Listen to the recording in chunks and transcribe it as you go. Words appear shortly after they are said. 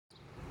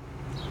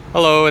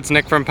Hello, it's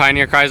Nick from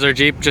Pioneer Chrysler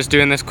Jeep, just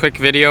doing this quick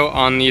video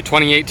on the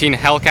 2018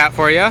 Hellcat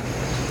for you.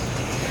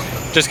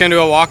 Just going to do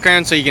a walk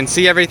around so you can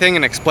see everything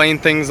and explain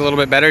things a little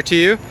bit better to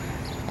you.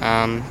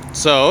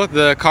 So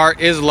the car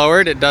is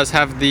lowered. It does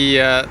have the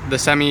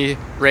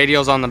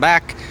semi-radials on the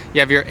back. You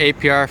have your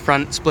APR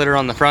front splitter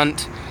on the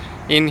front.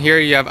 In here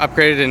you have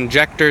upgraded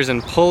injectors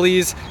and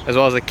pulleys, as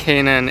well as a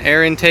K&N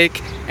air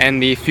intake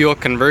and the fuel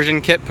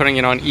conversion kit, putting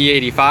it on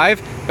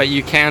E85, but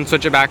you can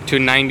switch it back to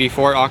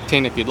 94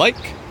 octane if you'd like.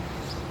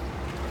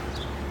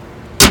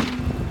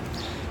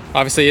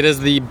 Obviously it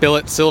is the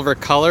billet silver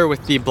color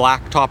with the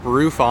black top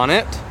roof on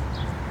it.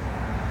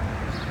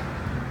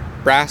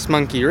 Brass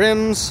monkey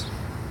rims.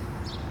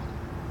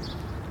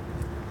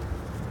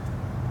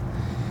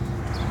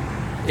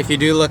 If you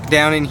do look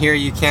down in here,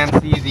 you can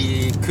see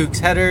the Kooks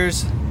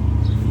headers.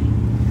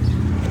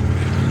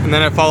 And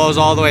then it follows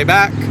all the way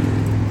back.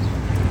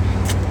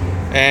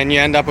 And you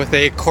end up with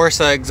a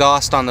Corsa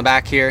exhaust on the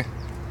back here.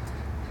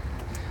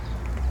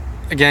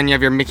 Again, you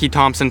have your Mickey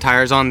Thompson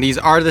tires on. These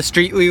are the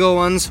street legal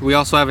ones. We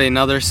also have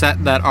another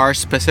set that are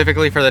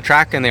specifically for the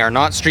track and they are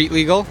not street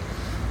legal.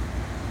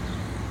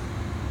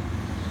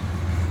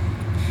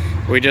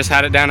 We just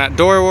had it down at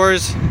Door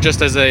Wars,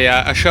 just as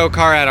a show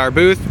car at our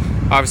booth.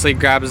 Obviously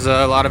grabs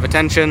a lot of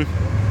attention.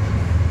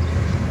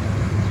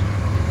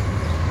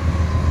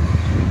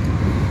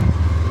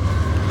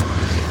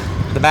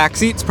 The back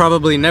seats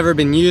probably never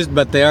been used,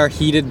 but they are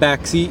heated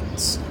back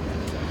seats.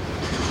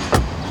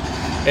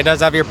 It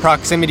does have your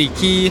proximity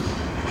key.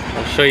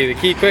 I'll show you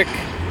the key quick.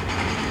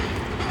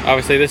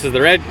 Obviously this is the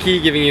red key,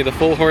 giving you the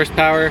full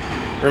horsepower,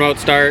 remote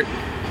start.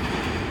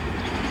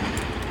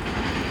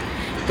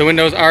 The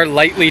windows are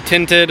lightly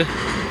tinted.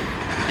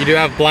 You do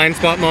have blind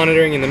spot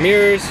monitoring in the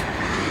mirrors.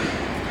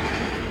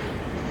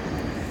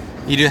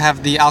 You do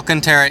have the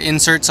Alcantara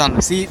inserts on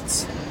the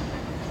seats.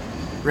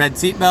 Red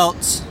seat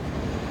belts.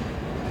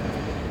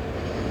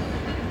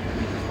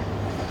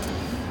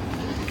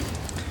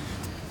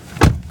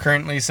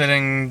 Currently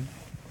sitting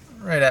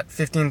right at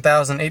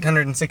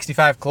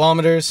 15,865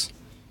 kilometers.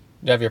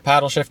 You have your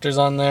paddle shifters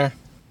on there.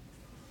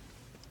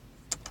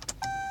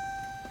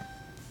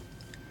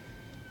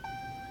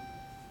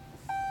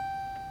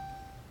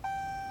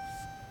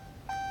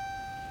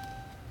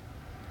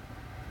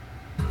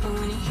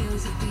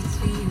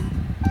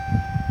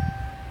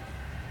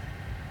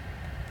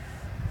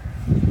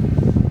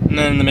 And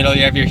then in the middle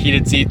you have your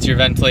heated seats, your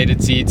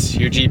ventilated seats,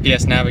 your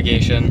GPS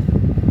navigation.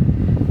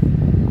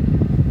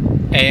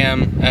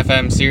 AM,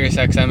 FM, Sirius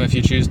XM if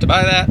you choose to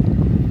buy that.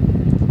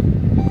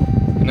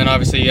 And then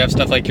obviously you have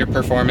stuff like your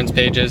performance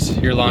pages,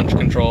 your launch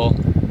control.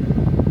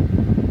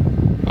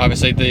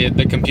 Obviously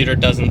the computer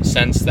doesn't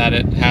sense that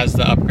it has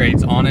the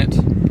upgrades on it,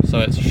 so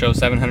it shows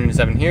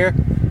 707 here,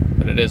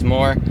 but it is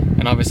more.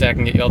 And obviously I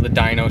can get you all the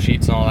dyno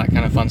sheets and all that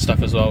kind of fun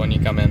stuff as well when you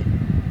come in.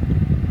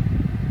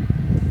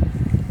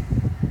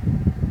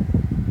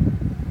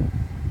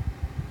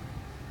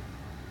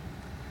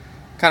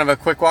 Kind of a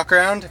quick walk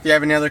around. If you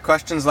have any other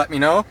questions, let me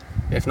know.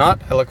 If not,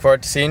 I look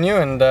forward to seeing you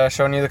and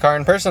showing you the car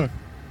in person.